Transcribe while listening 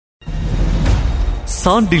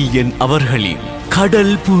சாண்டில்யன் அவர்களின்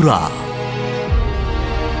கடல் புறா.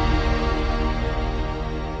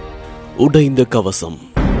 உடைந்த கவசம்.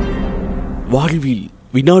 வாழ்வில்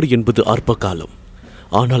வினாடி என்பது அற்ப காலம்.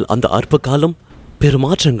 ஆனால் அந்த அற்ப காலம்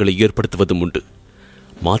பெருமாற்றங்களை ஏற்படுத்துவதும் உண்டு.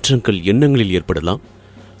 மாற்றங்கள் எண்ணங்களில் ஏற்படலாம்,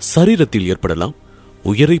 சரீரத்தில் ஏற்படலாம்,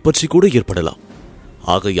 உயிரை பற்றி கூட ஏற்படலாம்.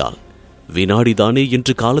 ஆகையால் வினாடிதானே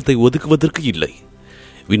என்று காலத்தை ஒதுக்குவதற்கு இல்லை.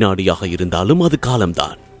 வினாடியாக இருந்தாலும் அது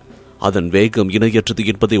காலம்தான். அதன் வேகம் இணையற்றது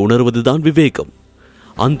என்பதை உணர்வதுதான் விவேகம்.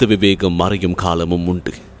 அந்த விவேகம் மறையும் காலமும்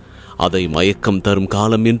உண்டு. அதை மயக்கம் தரும்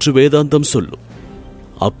காலம் என்று வேதாந்தம் சொல்லும்.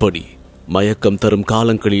 அப்படி மயக்கம் தரும்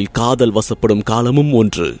காலங்களில் காதல் வசப்படும் காலமும்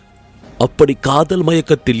ஒன்று. அப்படி காதல்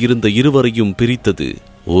மயக்கத்தில் இருந்த இருவரையும் பிரித்தது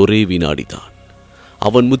ஒரே வினாடிதான்.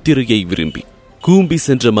 அவன் முத்திரையை விரும்பி கூம்பி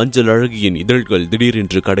சென்ற மஞ்சள் அழகியின் இதழ்கள்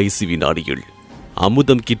திடீரென்று கடைசி வினாடியில்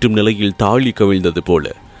அமுதம் கிட்டும் நிலையில் தாழி கவிழ்ந்தது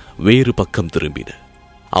போல வேறு பக்கம் திரும்பின.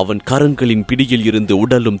 அவன் கரங்களின் பிடியில் இருந்து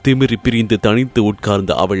உடலும் திமிரி பிரிந்து தனித்து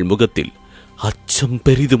உட்கார்ந்த அவள் முகத்தில் அச்சம்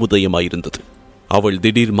பெரிதும் உதயமாயிருந்தது. அவள்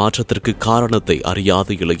திடீர் மாற்றத்திற்கு காரணத்தை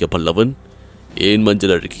அறியாத இளைய பல்லவன், ஏன்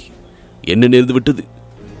மஞ்சள் அழகி, என்ன நேர்ந்து விட்டது,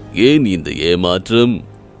 ஏன் இந்த ஏமாற்றம்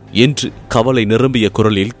என்று கவலை நிரம்பிய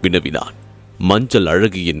குரலில் வினவினான். மஞ்சள்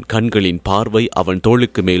அழகியின் கண்களின் பார்வை அவன்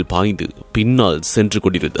தோளுக்கு மேல் பாய்ந்து பின்னால் சென்று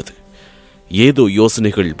கொண்டிருந்தது. ஏதோ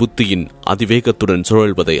யோசனைகள் புத்தியின் அதிவேகத்துடன்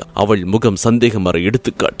சுழல்வதை அவள் முகம் சந்தேகம் வர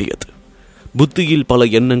எடுத்து காட்டியது. புத்தியில் பல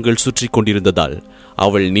எண்ணங்கள் சுற்றி கொண்டிருந்ததால்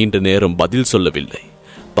அவள் நீண்ட நேரம் பதில் சொல்லவில்லை.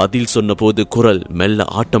 பதில் சொன்னபோது குரல் மெல்ல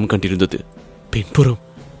ஆட்டம் கண்டிருந்தது. பின்புறம்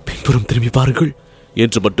பின்புறம் திரும்பி பாருங்கள்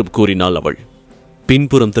என்று மட்டும் கூறினாள் அவள்.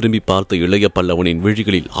 பின்புறம் திரும்பி பார்த்த இளைய பல்லவனின்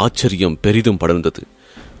விழிகளில் ஆச்சரியம் பெரிதும் படர்ந்தது.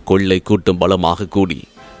 கொள்ளை கூட்டம் பலமாக கூடி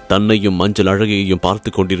தன்னையும் மஞ்சள் அழகையையும் பார்த்து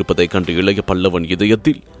கொண்டிருப்பதை கண்டு இளைய பல்லவன்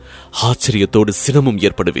இதயத்தில் ஆச்சரியத்தோடு சினமும்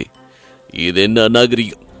ஏற்படவே, இது என்ன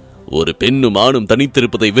அநாகரிகம், ஒரு பெண்ணும் ஆணும்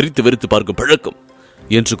தனித்திருப்பதை வெறித்து வெறுத்து பார்க்கும் பழக்கம்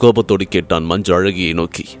என்று கோபத்தோடு கேட்டான் மஞ்சள் அழகியை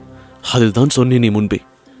நோக்கி. அதுதான் சொன்னேனே முன்பே,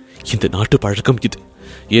 இந்த நாட்டு பழக்கம் இது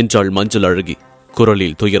என்றாள் மஞ்சள் அழகி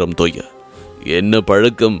குரலில் துயரம் தோய. என்ன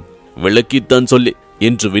பழக்கம், விளக்கித்தான் சொல்லி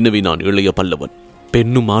என்று வினவினான் இளைய பல்லவன்.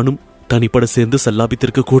 பெண்ணும் ஆணும் தனிப்பட சேர்ந்து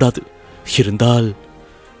சல்லாபித்திருக்க கூடாது.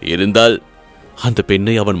 இருந்தால் அந்த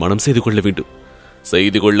பெண்ணை அவன் மனம் செய்து கொள்ள வேண்டும்.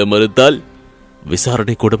 செய்து கொள்ள மறுத்தால்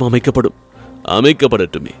விசாரணை கூடம்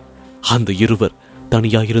அமைக்கப்படட்டுமே. அந்த இருவர்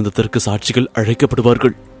தனியாயிருந்ததற்கு சாட்சிகள்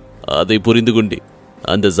அழைக்கப்படுவார்கள். அதை புரிந்து கொண்டே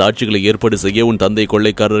அந்த சாட்சிகளை ஏற்பாடு செய்ய உன் தந்தை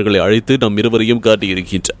கொள்ளைக்காரர்களை அழைத்து நம் இருவரையும்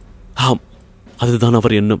காட்டியிருக்கின்றார். ஆம், அதுதான்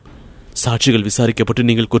அவர் எண்ணம். சாட்சிகள் விசாரிக்கப்பட்டு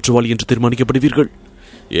நீங்கள் குற்றவாளி என்று தீர்மானிக்கப்படுவீர்கள்.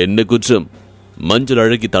 என்ன குற்றம்? மஞ்சள்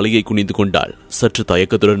அழகி தலையை குனிந்து கொண்டாள். சற்று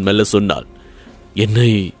தயக்கத்துடன் மெல்ல சொன்னாள்,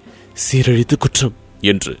 என்னை சீரழித்து குற்றம்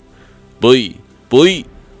என்று. பொய்,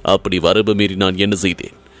 அப்படி வரம்பு மீறி நான் என்ன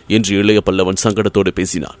செய்தேன் என்று இளைய பல்லவன் சங்கடத்தோடு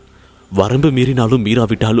பேசினான். வரம்பு மீறினாலும்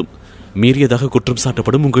மீறாவிட்டாலும் மீறியதாக குற்றம்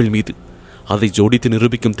சாட்டப்படும் உங்கள் மீது அதை ஜோடித்து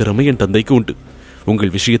நிரூபிக்கும் திறமை என் தந்தைக்கு உண்டு.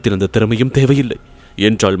 உங்கள் விஷயத்தில் அந்த திறமையும் தேவையில்லை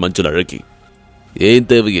என்றாள் மஞ்சள் அழகி. ஏன்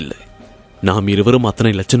தேவையில்லை? நாம் இருவரும்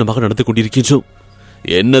அத்தனை லட்சணமாக நடந்து கொண்டிருக்கின்றோம்.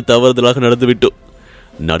 என்ன தவறுதலாக நடந்துவிட்டோம்?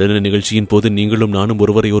 நடன நிகழ்ச்சியின் போது நீங்களும் நானும்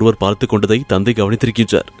ஒருவரை ஒருவர் பார்த்து கொண்டதை தந்தை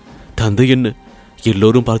கவனித்திருக்கின்றார். தந்தை என்ன,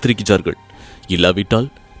 எல்லோரும் பார்த்திருக்கிறார்கள். இல்லாவிட்டால்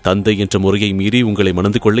தந்தை என்ற முறையை மீறி உங்களை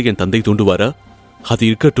மணந்து கொள்ள என் தந்தை தூண்டுவாரா? அது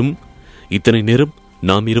இருக்கட்டும். இத்தனை நேரம்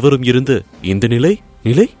நாம் இருவரும் இருந்த இந்த நிலை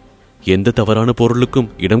எந்த தவறான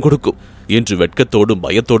பொருளுக்கும் இடம் கொடுக்கும் என்று வெட்கத்தோடும்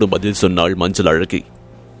பயத்தோடும் பதில் சொன்னாள் மஞ்சள் அழகி.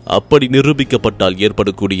 அப்படி நிரூபிக்கப்பட்டால்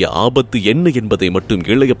ஏற்படக்கூடிய ஆபத்து என்ன என்பதை மட்டும்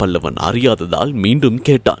இளைய பல்லவன் அறியாததால் மீண்டும்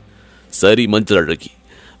கேட்டான். சரி மஞ்சள் அழகி,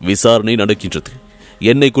 விசாரணை நடக்கின்றது.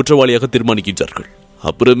 என்னை குற்றவாளியாக தீர்மானிக்கின்றார்கள்.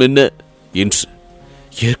 அப்புறம் என்ன என்று.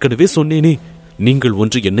 ஏற்கனவே சொன்னேனே, நீங்கள்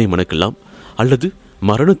ஒன்று என்னை மணக்கலாம் அல்லது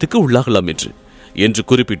மரணத்துக்கு உள்ளாகலாம் என்று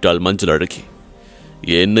குறிப்பிட்டாள் மஞ்சள் அழகி.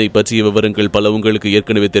 என்னை பற்றிய விவரங்கள் பல உங்களுக்கு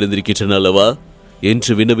ஏற்கனவே தெரிந்திருக்கின்றன அல்லவா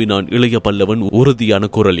என்று வினவினான் இளைய பல்லவன் உறுதியான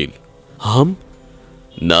குரலில். ஆம்.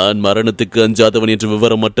 நான் மரணத்துக்கு அஞ்சாதவன் என்ற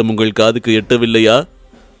விவரம் மட்டும் உங்கள் காதுக்கு எட்டவில்லையா?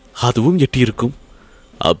 அதுவும் எட்டியிருக்கும்.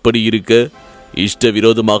 அப்படி இருக்க இஷ்ட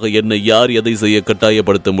விரோதமாக என்னை யார் எதை செய்ய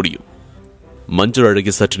கட்டாயப்படுத்த முடியும்? மஞ்சள்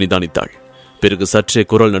அழகி சற்று நிதானித்தாள். பிறகு சற்றே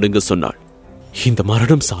குரல் நடுங்க சொன்னாள், இந்த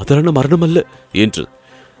மரணம் சாதாரண மரணம் அல்ல என்று.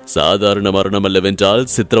 சாதாரண மரணம் அல்லவென்றால்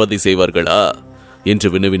சித்திரவதை செய்வார்களா என்று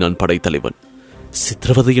வினவினான் படைத்தலைவன்.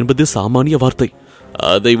 சித்திரவதை என்பது சாமானிய வார்த்தை.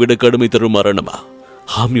 அதை விட கடுமை தரும் மரணமா?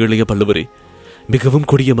 ஆம் இளைய பல்லவரே, மிகவும்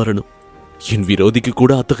கொடிய மரணம். என் விரோதிக்கு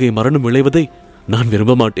கூட அத்தகைய மரணம் விளைவதை நான்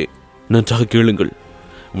விரும்ப மாட்டேன். நன்றாக கேளுங்கள்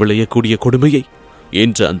விளையக்கூடிய கொடுமையை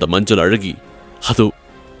என்ற அந்த மஞ்சள் அழகி. அதோ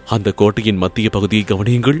அந்த கோட்டையின் மத்திய பகுதியை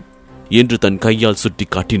கவனியுங்கள் என்று தன் கையால் சுட்டி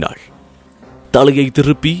காட்டினாள். தலையை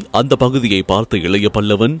திருப்பி அந்த பகுதியை பார்த்த இளைய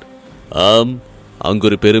பல்லவன், ஆம்,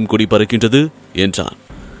 அங்கொரு பெரும் கொடி பறக்கின்றது என்றான்.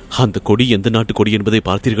 அந்த கொடி எந்த நாட்டு கொடி என்பதை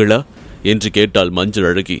பார்த்தீர்களா என்று கேட்டாள் மஞ்சள்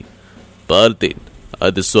அழகி. பார்த்தேன்,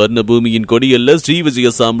 அது சுவர்ண பூமியின் கொடி அல்ல, ஸ்ரீவிஜய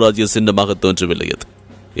சாம்ராஜ்ய சின்னமாக தோன்றவில்லை அது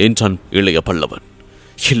என்றான் இளைய பல்லவன்.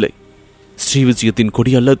 இல்லை, ஸ்ரீவிஜயத்தின்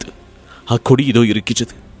கொடி அல்லது, அக்கொடி இதோ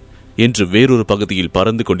இருக்கிறது என்று வேறொரு பகுதியில்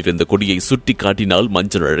பறந்து கொண்டிருந்த கொடியை சுட்டி காட்டினாள்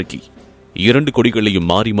மஞ்சள் அழகி. 2 கொடிகளையும்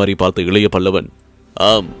மாறி மாறி பார்த்த இளைய பல்லவன்,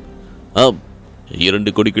 ஆம் ஆம்,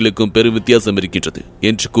 2 கொடிகளுக்கும் பெரும் வித்தியாசம் இருக்கின்றது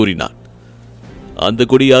என்று கூறினான். அந்த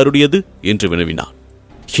கொடி யாருடையது என்று வினவினான்.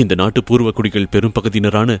 இந்த நாட்டு பூர்வ குடிகள் பெரும்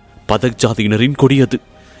பகுதியினரான பதக் ஜாதியினரின் கொடி அது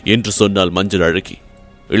என்று சொன்னால் மஞ்சள் அழகி.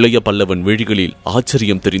 இளைய பல்லவன் விழிகளில்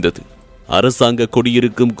ஆச்சரியம் தெரிந்தது. அரசாங்க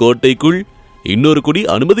கொடியிருக்கும் கோட்டைக்குள் இன்னொரு கொடி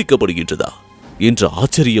அனுமதிக்கப்படுகின்றதா என்ற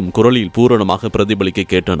ஆச்சரியம் குரலில் பூரணமாக பிரதிபலிக்க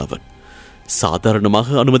கேட்டான் அவன்.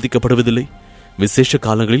 சாதாரணமாக அனுமதிக்கப்படுவதில்லை, விசேஷ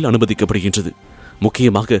காலங்களில் அனுமதிக்கப்படுகின்றது.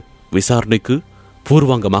 முக்கியமாக விசாரணைக்கு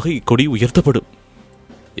பூர்வாங்கமாக இக்கொடி உயர்த்தப்படும்.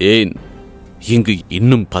 ஏன், இங்கு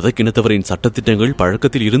இன்னும் பதக்கினத்தவரின் சட்டத்திட்டங்கள்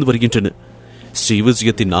பழக்கத்தில் இருந்து வருகின்றன.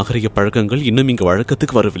 ஸ்ரீவிஜயத்தின் நாகரிக பழக்கங்கள் இன்னும் இங்கு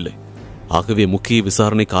வழக்கத்துக்கு வரவில்லை. ஆகவே முக்கிய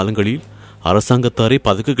விசாரணை காலங்களில் அரசாங்கத்தாரே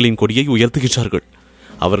பதக்குகளின் கொடியை உயர்த்துகின்றார்கள்.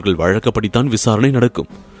 அவர்கள் வழக்கப்படித்தான் விசாரணை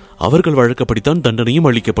நடக்கும். அவர்கள் வழக்கப்படித்தான் தண்டனையும்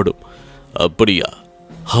அளிக்கப்படும். அப்படியா?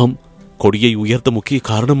 ஆம், கொடியை உயர்த்த முக்கிய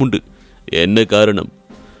காரணம் உண்டு. என்ன காரணம்?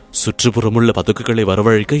 சுற்றுப்புறமுள்ள பதக்குகளை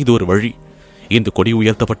வரவழைக்க இது ஒரு வழி. இந்த கொடி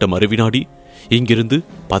உயர்த்தப்பட்ட மறுவினாடி இங்கிருந்து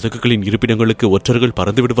பதக்குகளின் இருப்பிடங்களுக்கு ஒற்றர்கள்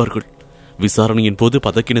பறந்து விடுவார்கள். விசாரணையின் போது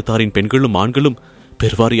பதக்கினத்தாரின் பெண்களும் ஆண்களும்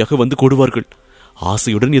பெருவாரியாக வந்து கூடுவார்கள்.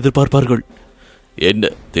 ஆசையுடன் எதிர்பார்ப்பார்கள். என்ன,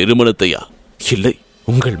 திருமணத்தையா? இல்லை,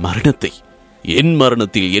 உங்கள் மரணத்தை. என்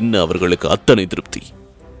மரணத்தில் என்ன அவர்களுக்கு அத்தனை திருப்தி?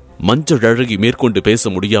 மஞ்சள் அழகி மேற்கொண்டு பேச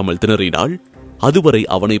முடியாமல் திணறினாள். அதுவரை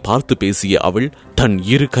அவனை பார்த்து பேசிய அவள் தன்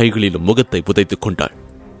 2 கைகளிலும் முகத்தை புதைத்துக் கொண்டாள்.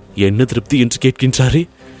 என்ன திருப்தி என்று கேட்கின்றாரே,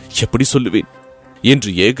 எப்படி சொல்லுவேன் என்று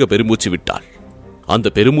ஏக பெருமூச்சு விட்டாள். அந்த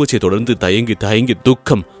பெருமூச்சை தொடர்ந்து தயங்கி தயங்கி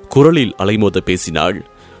துக்கம் குரலில் அலைமோத பேசினாள்.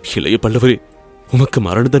 இளைய பல்லவரே, உமக்கு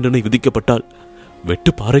மரண தண்டனை விதிக்கப்பட்டால்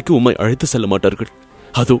வெட்டு பாறைக்கு உம்மை அழைத்து செல்ல மாட்டார்கள்.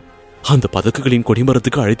 அதோ அந்த பதக்குகளின்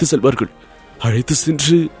கொடிமரத்துக்கு அழைத்து செல்வார்கள். அழைத்து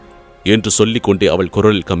சென்று என்று சொல்லிக் கொண்டே அவள்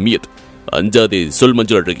குரலில் கம்மியது. அஞ்சாதே, சொல்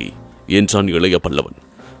மஞ்சள் அழகி என்றான் இளைய பல்லவன்.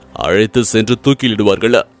 அழைத்து சென்று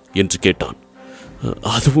தூக்கிலிடுவார்களா என்று கேட்டான்.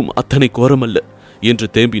 அதுவும் அத்தனை கோரமல்ல என்று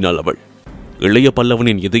தேம்பினாள் அவள். இளைய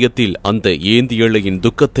பல்லவனின் இதயத்தில் அந்த ஏந்தி ஏழையின்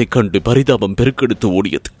துக்கத்தைக் கண்டு பரிதாபம் பெருக்கெடுத்து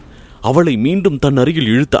ஓடியது. அவளை மீண்டும் தன் அருகில்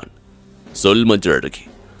இழுத்தான். சொல் மஞ்சள் அழகி,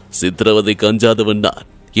 சித்திரவதை கஞ்சாதவன் நான்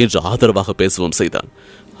என்று ஆதரவாக பேசவும் செய்தான்.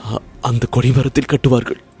 அந்த கொடிமரத்தில்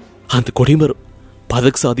கட்டுவார்கள். அந்த கொடிமரம்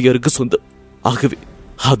பதக் சாதியாருக்கு சொந்தம். ஆகவே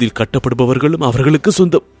அதில் கட்டப்படுபவர்களும் அவர்களுக்கு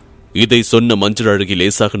சொந்தம். இதை சொன்ன மஞ்சள் அழகி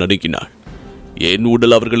லேசாக நடுங்கினாள். என்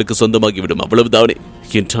உடல் அவர்களுக்கு சொந்தமாகிவிடும், அவ்வளவுதானே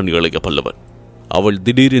என்றான் இளைய பல்லவன். அவள்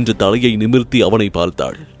திடீரென்று தலையை நிமிர்த்தி அவனை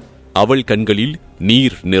பார்த்தாள். அவள் கண்களில்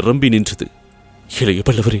நீர் நிரம்பி நின்றது. இளைய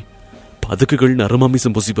பல்லவரே, பதக்குகள்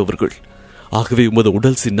நரமாமிசம் புசிப்பவர்கள். ஆகவே உமது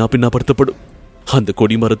உடல் சின்னா பின்னாப்படுத்தப்படும். அந்த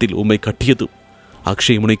கொடிமரத்தில் உம்மை கட்டியதும்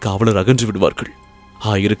அக்ஷயமுனை காவலர் அகன்று விடுவார்கள்.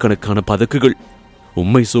 ஆயிரக்கணக்கான பதக்குகள்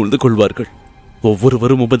உம்மை சூழ்ந்து கொள்வார்கள்.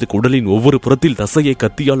 ஒவ்வொருவரும் உமது உடலின் ஒவ்வொரு புறத்தில் தசையை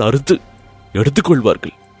கத்தியால் அறுத்து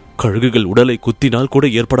எடுத்துக்கொள்வார்கள். கழுகுகள் உடலை குத்தினால் கூட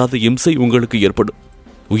ஏற்படாத இம்சை உங்களுக்கு ஏற்படும்.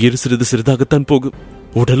 உயிர் சிறிது சிறிதாகத்தான் போகும்,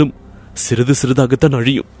 உடலும் சிறிது சிறிதாகத்தான்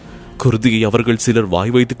அழியும். குருதியை அவர்கள் சிலர்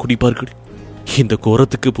வாய் வைத்து குடிப்பார்கள். இந்த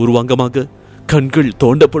கோரத்துக்கு பூர்வாங்கமாக கண்கள்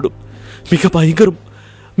தோண்டப்படும். மிக பயங்கரம்,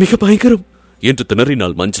 மிக பயங்கரம் என்று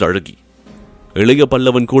திணறினாள் மஞ்சள் அழகி. இளைய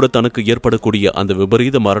பல்லவன் கூட தனக்கு ஏற்படக்கூடிய அந்த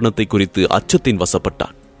விபரீத மரணத்தை குறித்து அச்சத்தின்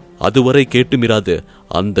வசப்பட்டான். அதுவரை கேட்டுமிராத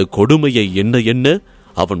அந்த கொடுமையை எண்ண எண்ண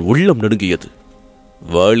அவன் உள்ளம் நடுங்கியது.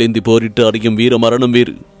 வாளேந்தி போரிட்டு அறியும் வீர மரணம்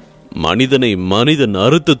வேறு, மனிதனை மனிதன்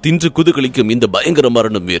அறுத்து தின்று குதுகலிக்கும் இந்த பயங்கர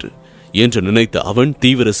மரணம் வேறு என்று நினைத்த அவன்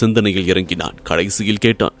தீவிர சிந்தனையில் இறங்கினான். கடைசியில்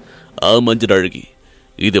கேட்டான், மஞ்சள் அழகி,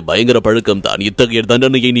 இது பயங்கர பழக்கம் தான். இத்தகைய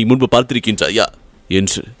தண்டனையை நீ முன்பு பார்த்திருக்கின்றாயா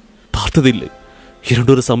என்று. பார்த்ததில்லை,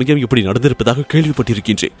 2 சமயம் இப்படி நடந்திருப்பதாக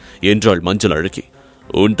கேள்விப்பட்டிருக்கின்றேன் என்றாள் மஞ்சள் அழகி.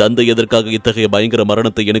 உன் தந்தை எதற்காக இத்தகைய பயங்கர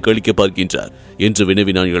மரணத்தை எனக்கு அளிக்க பார்க்கின்றார் என்று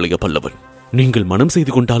வினவினான் இளைய பல்லவன். நீங்கள் மனம்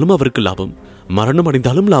செய்து கொண்டாலும் அவருக்கு லாபம், மரணம்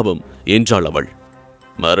அடைந்தாலும் லாபம் என்றாள் அவள்.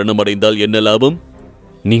 மரணம் அடைந்தால் என்ன லாபம்?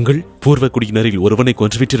 நீங்கள் பூர்வ குடியினரில் ஒருவனை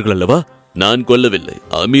கொன்றுவிட்டீர்கள் அல்லவா? நான் கொல்லவில்லை,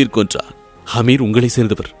 அமீர் கொன்றார். அமீர் உங்களை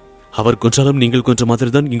சேர்ந்தவர். அவர் கொன்றாலும் நீங்கள் கொன்ற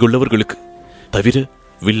மாதிரிதான் இங்குள்ளவர்களுக்கு. தவிர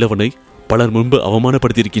வில்லவனை பலர் முன்பு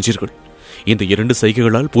அவமானப்படுத்தியிருக்கின்றீர்கள். இந்த 2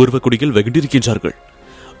 செய்கைகளால் பூர்வ குடிகள் வெகுண்டிருக்கின்றார்கள்.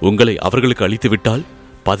 உங்களை அவர்களுக்கு அளித்து விட்டால்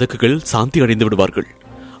பதக்குகள் சாந்தி அடைந்து விடுவார்கள்.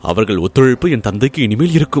 அவர்கள் ஒத்துழைப்பு என் தந்தைக்கு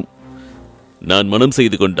இனிமேல் இருக்கும். நான் மனம்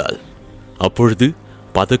செய்து கொண்டால் அப்பொழுது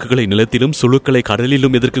பதக்குகளை நிலத்திலும் சுழுக்களை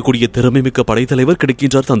கடலிலும் எதிர்க்கக்கூடிய திறமை மிக்க படைத்தலைவர்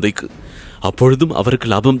கிடைக்கின்றார் தந்தைக்கு. அப்பொழுதும் அவருக்கு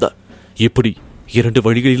லாபம்தான். இப்படி 2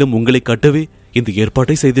 வழிகளிலும் உங்களை கட்டவே இந்த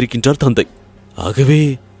ஏற்பாட்டை செய்திருக்கின்றார் தந்தை. ஆகவே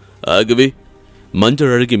ஆகவே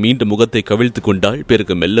மஞ்சள் அழகி மீண்டும் முகத்தை கவிழ்த்து கொண்டாள்.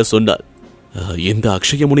 பிறகு மெல்ல சொன்னாள், இந்த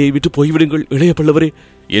அக்ஷய முனையை விட்டு போய்விடுங்கள் இளைய பல்லவரே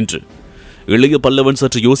என்று. இளைய பல்லவன்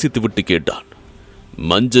சற்று யோசித்து விட்டு கேட்டான்,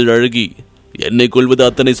 மஞ்சள் அழகி, என்னை கொள்வது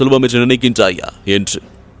அத்தனை சுலபம் என்று நினைக்கின்றாயா என்று.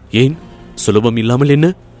 ஏன் சுலபம் இல்லாமல் என்ன?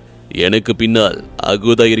 எனக்கு பின்னால்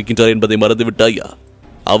அகுதா இருக்கின்றார் என்பதை மறந்துவிட்டாயா?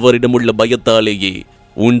 அவரிடமுள்ள பயத்தாலேயே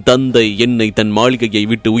உன் தந்தை என்னை தன் மாளிகையை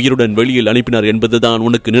விட்டு உயிருடன் வெளியில் அனுப்பினார் என்பதுதான்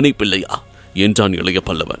உனக்கு நினைப்பில்லையா என்றான் இளைய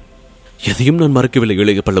பல்லவன். எதையும் நான் மறக்கவில்லை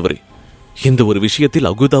இளைய பல்லவரே. இந்த ஒரு விஷயத்தில்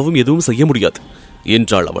அகுதாவும் எதுவும் செய்ய முடியாது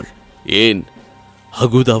என்றாள் அவள். ஏன்?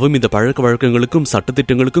 அகுதாவும் இந்த பழக்க வழக்கங்களுக்கும்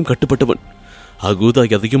சட்டத்திட்டங்களுக்கும் கட்டுப்பட்டவன். அகுதா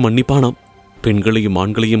எதையும் மன்னிப்பானாம், பெண்களையும்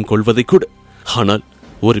ஆண்களையும் கொள்வதை கூட. ஆனால்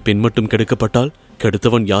ஒரு பெண் மட்டும் கெடுக்கப்பட்டால்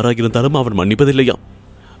கெடுத்தவன் யாராயிருந்தாலும் அவன் மன்னிப்பதில்லையாம்.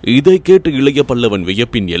 இதை கேட்டு இளைய பல்லவன்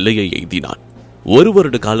வியப்பின் எல்லையை எய்தினான். 1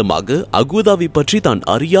 வருட காலமாக அகுதாவை பற்றி தான்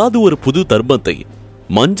அறியாத ஒரு புது தர்மத்தை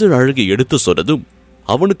மஞ்சள் அழகி எடுத்து சொன்னதும்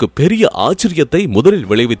அவனுக்கு பெரிய ஆச்சரியத்தை முதலில்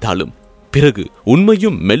விளைவித்தாலும் பிறகு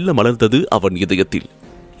உண்மையும் மெல்ல மலர்ந்தது அவன் இதயத்தில்.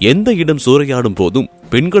 எந்த இடம் சூறையாடும் போதும்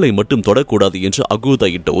பெண்களை மட்டும் தொடக்கூடாது என்று அகுதா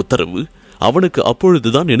இட்ட உத்தரவு அவனுக்கு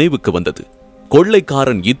அப்பொழுதுதான் நினைவுக்கு வந்தது.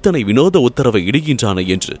 கொள்ளைக்காரன் இத்தனை வினோத உத்தரவை இடுகின்றான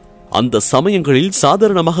என்று அந்த சமயங்களில்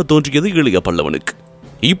சாதாரணமாக தோன்றியது இளைய பல்லவனுக்கு.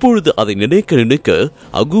 இப்பொழுது அதை நினைக்க நினைக்க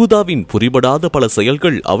அகுதாவின் புரிபடாத பல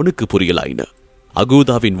செயல்கள் அவனுக்கு புரியலாயின.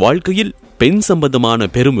 அகுதாவின் வாழ்க்கையில் பெண் சம்பந்தமான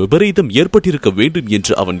பெரும் விபரீதம் ஏற்பட்டிருக்க வேண்டும்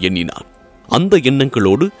என்று அவன் எண்ணினான். அந்த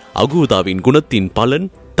எண்ணங்களோடு அகுதாவின் குணத்தின் பலன்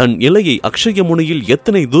தன் நிலையை அக்ஷய முனையில்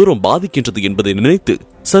எத்தனை தூரம் பாதிக்கின்றது என்பதை நினைத்து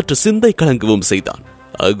சற்று சிந்தை கலங்கவும் செய்தான்.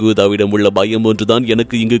 அகுதாவிடம் உள்ள பயம் ஒன்றுதான்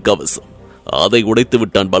எனக்கு இங்கு கவசம். அதை உடைத்து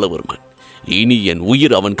விட்டான் பலவர்மன். இனி என்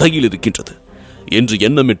உயிர் அவன் கையில் இருக்கின்றது என்று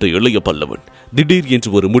எண்ணமிட்ட இளைய பல்லவன் திடீர் என்று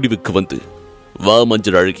ஒரு முடிவுக்கு வந்து, வா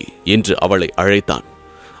மஞ்சள் அழகி என்று அவளை அழைத்தான்.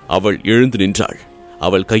 அவள் எழுந்து நின்றாள்.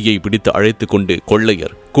 அவள் கையை பிடித்து அழைத்துக் கொண்டு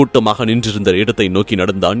கொள்ளையர் கூட்டமாக நின்றிருந்த இடத்தை நோக்கி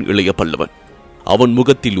நடந்தான் இளைய பல்லவன். அவன்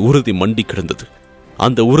முகத்தில் உறுதி மண்டி கிடந்தது.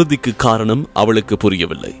 அந்த உறுதிக்கு காரணம் அவளுக்கு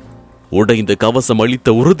புரியவில்லை. உடைந்த கவசம்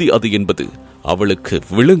அளித்த உறுதி அது என்பது அவளுக்கு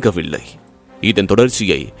விளங்கவில்லை. இதன்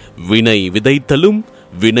தொடர்ச்சியை வினை விதைத்தலும்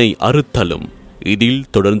வினை அறுத்தலும் இதில்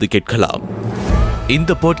தொடர்ந்து கேட்கலாம்.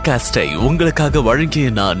 இந்த பாட்காஸ்டை உங்களுக்காக வழங்கிய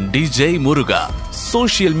நான் டிஜே முருகா.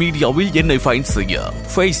 சோசியல் மீடியாவில் என்னை ஃபைண்ட் செய்ய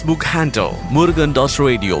Facebook ஹேண்டில்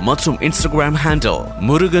murugan.radio மற்றும் Instagram ஹேண்டில்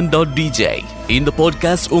murugan.dj. இந்த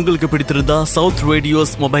பாட்காஸ்ட் உங்களுக்கு பிடித்திருந்தா சவுத்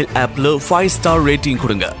ரேடியோஸ் மொபைல் ஆப்ல 5 ஸ்டார் ரேட்டிங்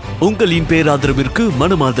கொடுங்க. உங்களின் பேராதரவிற்கு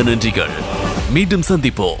மனமார்ந்த நன்றிகள். மீண்டும்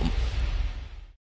சந்திப்போம்.